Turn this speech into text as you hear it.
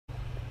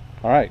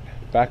All right,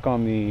 back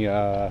on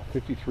the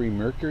 53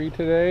 Mercury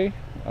today.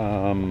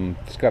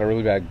 It's got a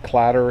really bad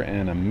clatter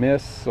and a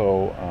miss.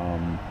 So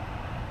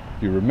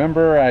if you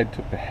remember, I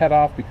took the head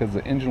off because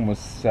the engine was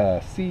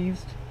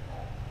seized.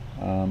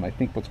 I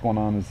think what's going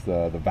on is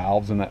the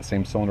valves in that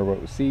same cylinder where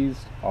it was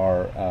seized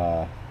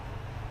are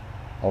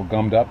all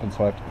gummed up, and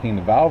so I have to clean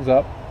the valves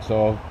up.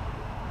 So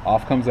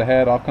off comes the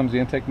head, off comes the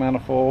intake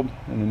manifold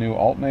and the new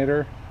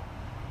alternator.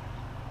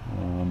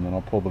 Then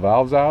I'll pull the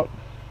valves out.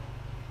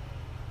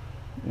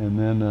 And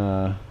then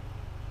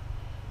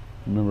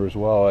remember as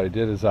well, what I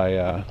did is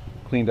I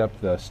cleaned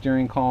up the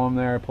steering column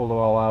there. I pulled it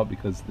all out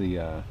because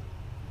the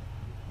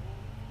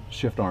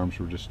shift arms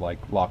were just like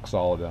lock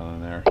solid down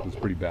in there. It was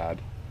pretty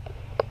bad.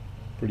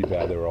 Pretty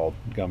bad. They were all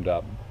gummed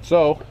up.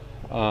 So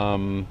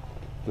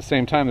at the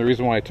same time, the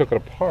reason why I took it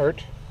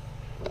apart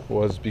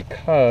was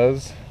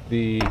because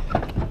the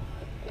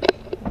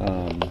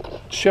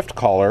shift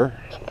collar,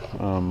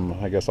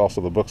 I guess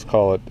also the books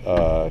call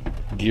it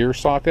gear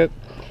socket,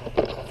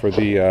 for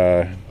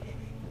the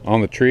on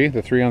the tree,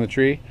 the three on the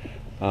tree,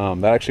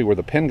 that actually where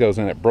the pin goes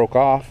in, it broke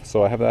off.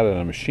 So I have that at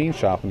a machine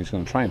shop, and he's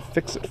going to try and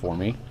fix it for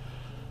me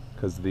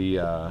because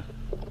the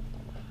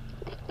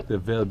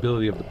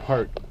availability of the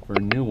part for a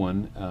new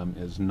one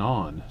is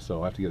none.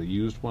 So I have to get a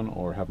used one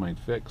or have mine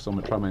fixed. So I'm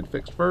going to try mine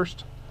fixed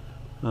first.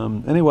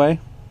 Anyway,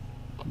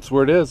 that's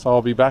where it is.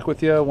 I'll be back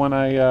with you when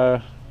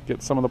I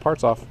get some of the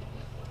parts off.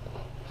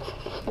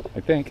 I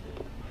think.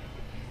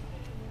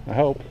 I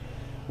hope.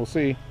 We'll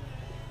see.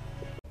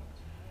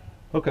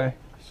 Okay,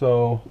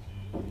 so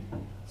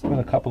it's been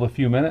a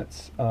few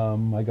minutes.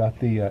 I got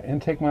the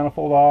intake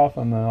manifold off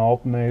and the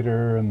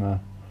alternator and the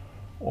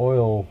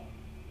oil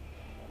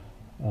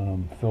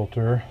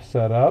filter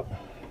set up.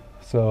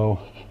 So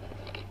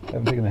I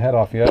haven't taken the head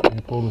off yet. Let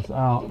me pull this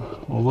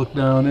out. We'll look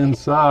down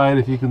inside.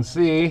 If you can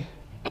see,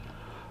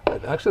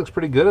 it actually looks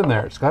pretty good in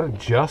there. It's got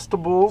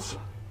adjustables,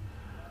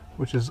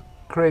 which is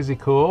crazy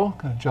cool.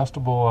 Got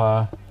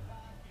adjustable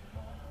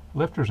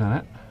lifters in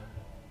it,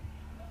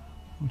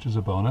 which is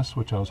a bonus,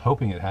 which I was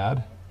hoping it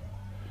had.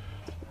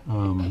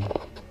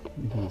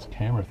 This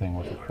camera thing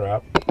with the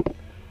crap.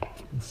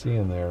 You can see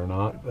in there or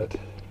not, but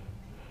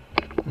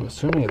I'm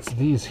assuming it's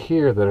these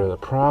here that are the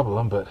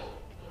problem, but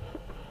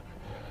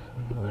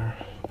they're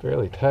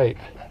fairly tight.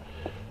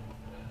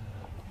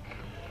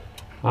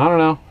 I don't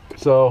know.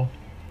 So,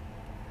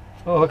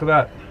 oh, look at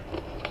that.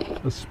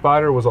 The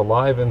spider was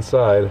alive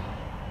inside.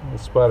 The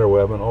spider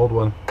web, an old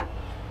one.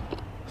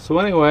 So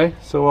anyway,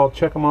 so I'll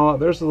check them all out.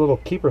 There's the little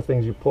keeper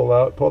things you pull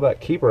out. Pull that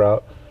keeper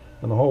out,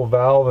 and the whole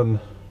valve and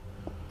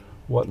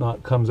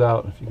whatnot comes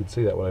out. If you can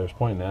see that, what I was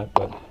pointing at,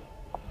 but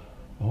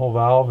the whole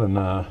valve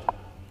and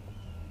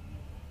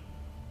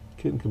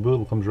kit and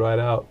caboodle comes right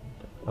out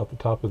the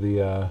top of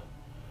the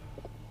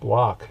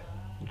block,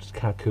 which is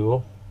kind of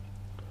cool.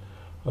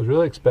 I was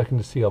really expecting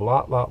to see a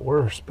lot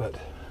worse, but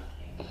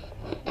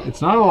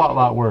it's not a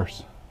lot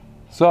worse.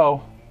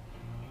 So,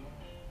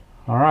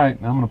 all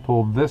right, now I'm going to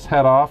pull this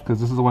head off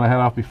because this is the one I had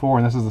off before,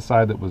 and this is the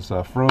side that was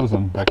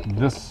frozen. In fact,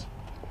 this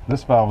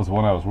valve was the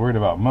one I was worried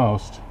about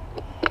most.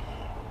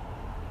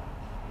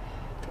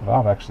 The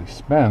valve actually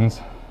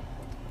spins.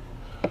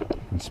 You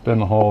can spin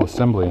the whole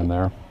assembly in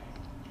there.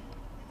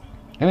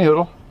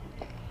 Anyhoodle,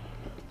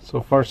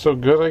 so far so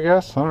good, I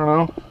guess. I don't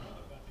know.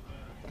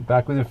 Get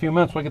back with you in a few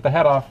minutes. We'll get the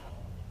head off.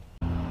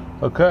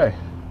 Okay,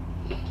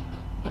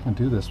 I can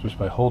do this just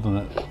by holding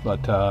it,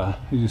 but as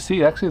you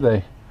see, actually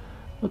they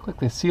look like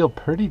they seal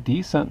pretty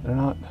decent. They're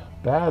not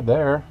bad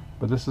there,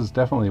 but this is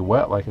definitely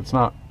wet. Like it's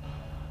not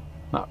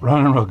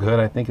running real good.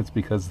 I think it's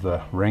because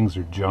the rings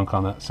are junk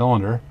on that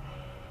cylinder.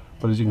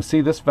 But as you can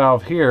see, this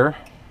valve here,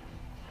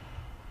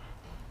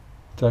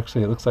 it's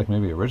actually, it looks like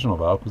maybe original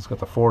valve. It's got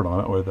the Ford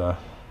on it, where the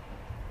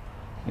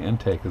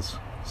intake is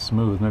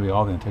smooth. Maybe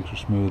all the intakes are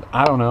smooth.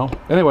 I don't know.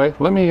 Anyway,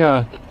 let me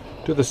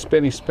do the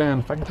spinny spin.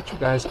 If I can get you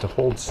guys to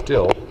hold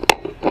still.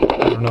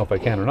 I don't know if I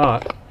can or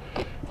not.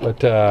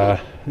 But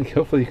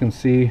hopefully you can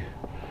see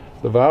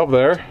the valve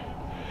there.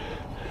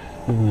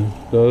 And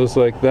it goes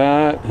like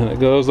that, and it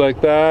goes like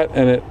that,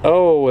 and it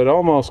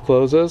almost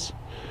closes.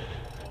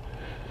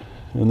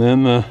 And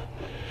then the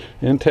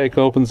intake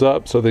opens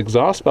up, so the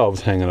exhaust valve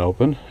is hanging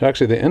open.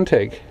 Actually, the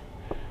intake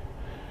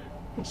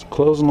is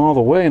closing all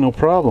the way, no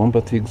problem,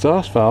 but the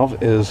exhaust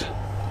valve is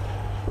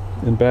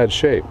in bad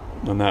shape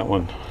on that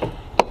one.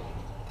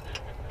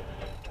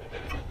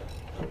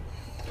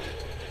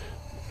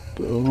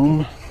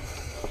 Boom.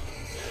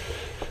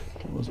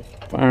 That was a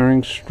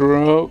firing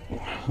stroke.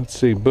 Let's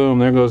see, boom,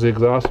 there goes the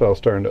exhaust valve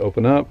starting to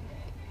open up.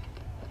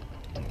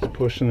 It's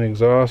pushing the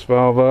exhaust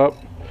valve up.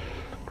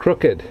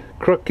 Crooked.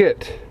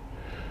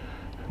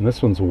 And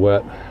this one's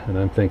wet, and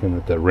I'm thinking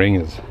that the ring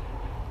is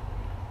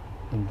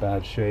in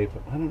bad shape.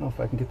 I don't know if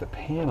I can get the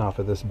pan off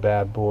of this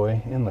bad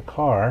boy in the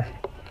car.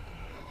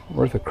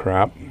 Worth a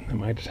crap. I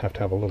might just have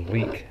to have a little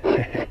leak.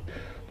 A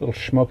little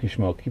smoky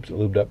smoke keeps it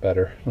lubed up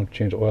better. Don't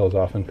change the oil as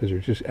often because you're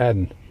just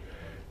adding.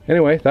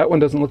 Anyway, that one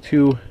doesn't look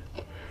too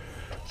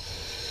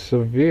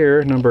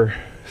severe. Number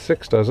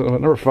 6 doesn't.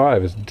 Number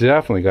 5 has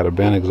definitely got a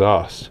bent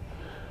exhaust.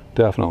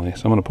 Definitely.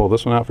 So I'm going to pull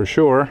this one out for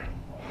sure.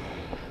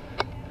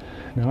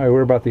 Now I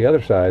worry about the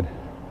other side.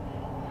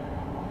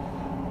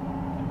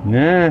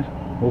 Nah,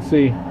 we'll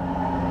see.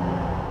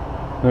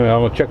 Anyway,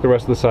 I'm going to check the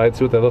rest of the side,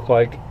 see what they look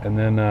like, and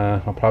then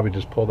I'll probably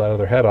just pull that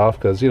other head off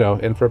because, you know,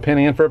 in for a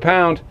penny, in for a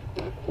pound.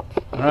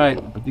 All right,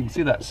 but you can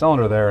see that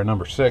cylinder there at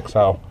number 6,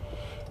 how,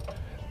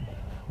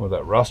 where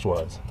that rust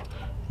was.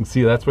 You can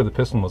see that's where the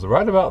piston was,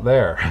 right about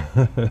there.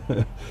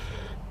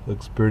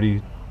 Looks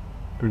pretty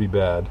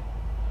bad.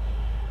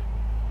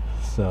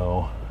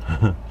 So,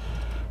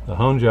 the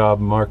hone job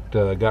marked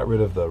got rid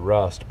of the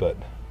rust, but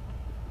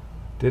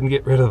didn't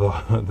get rid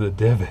of the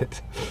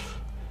divot.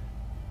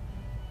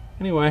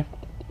 Anyway,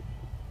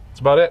 that's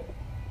about it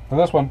for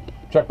this one.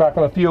 Check back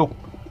on a few.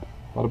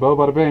 Bada bo,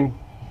 bada bing.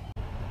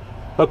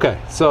 Okay,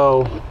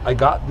 so I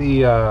got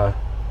the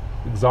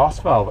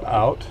exhaust valve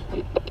out.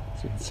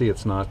 So you can see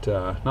it's not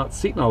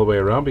seating all the way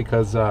around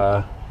because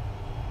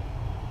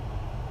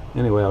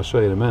anyway, I'll show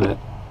you in a minute.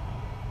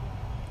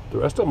 The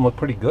rest of them look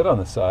pretty good on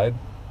the side.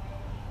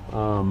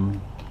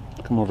 Come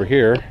over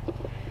here.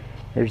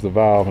 There's the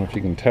valve, and if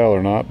you can tell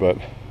or not, but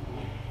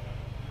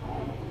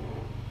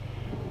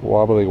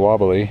wobbly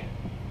wobbly.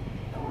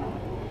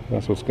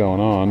 That's what's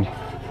going on.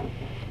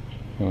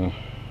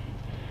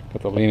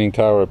 Got the leaning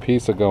tower of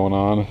Pisa going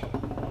on.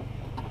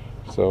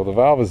 So the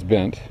valve is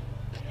bent,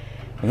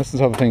 and this is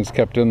how the thing's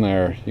kept in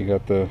there. You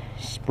got the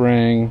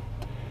spring.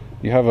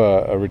 You have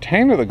a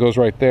retainer that goes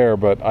right there,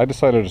 but I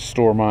decided to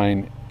store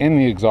mine in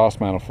the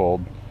exhaust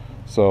manifold,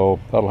 so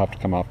that'll have to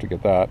come off to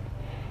get that.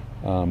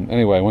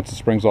 Anyway, once the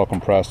spring's all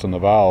compressed and the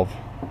valve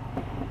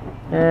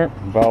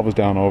is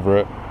down over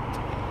it,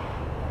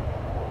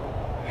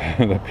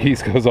 the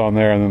piece goes on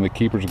there, and then the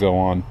keepers go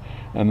on,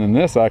 and then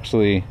this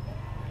actually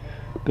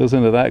goes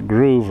into that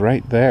groove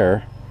right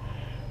there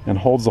and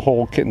holds the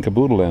whole kit and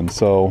caboodle in.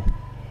 So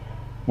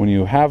when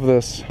you have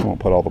this, I won't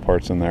put all the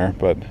parts in there,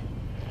 but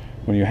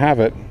when you have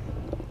it,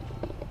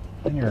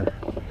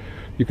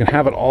 you can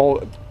have it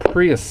all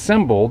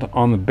pre-assembled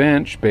on the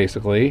bench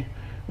basically,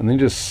 and then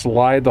you just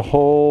slide the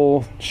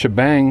whole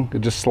shebang. It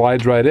just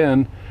slides right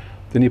in.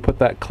 Then you put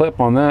that clip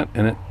on that,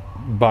 and it,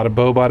 bada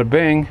bo, bada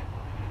bing,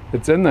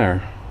 it's in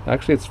there.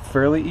 Actually, it's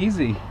fairly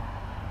easy,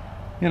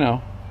 you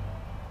know.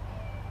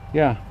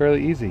 Yeah,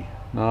 fairly easy.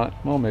 Not,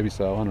 well, maybe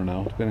so, I don't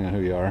know, depending on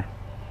who you are.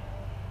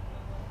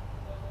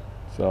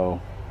 So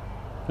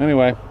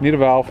anyway, need a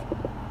valve.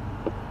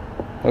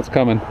 That's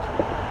coming.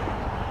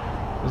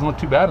 Doesn't look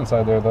too bad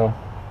inside there though.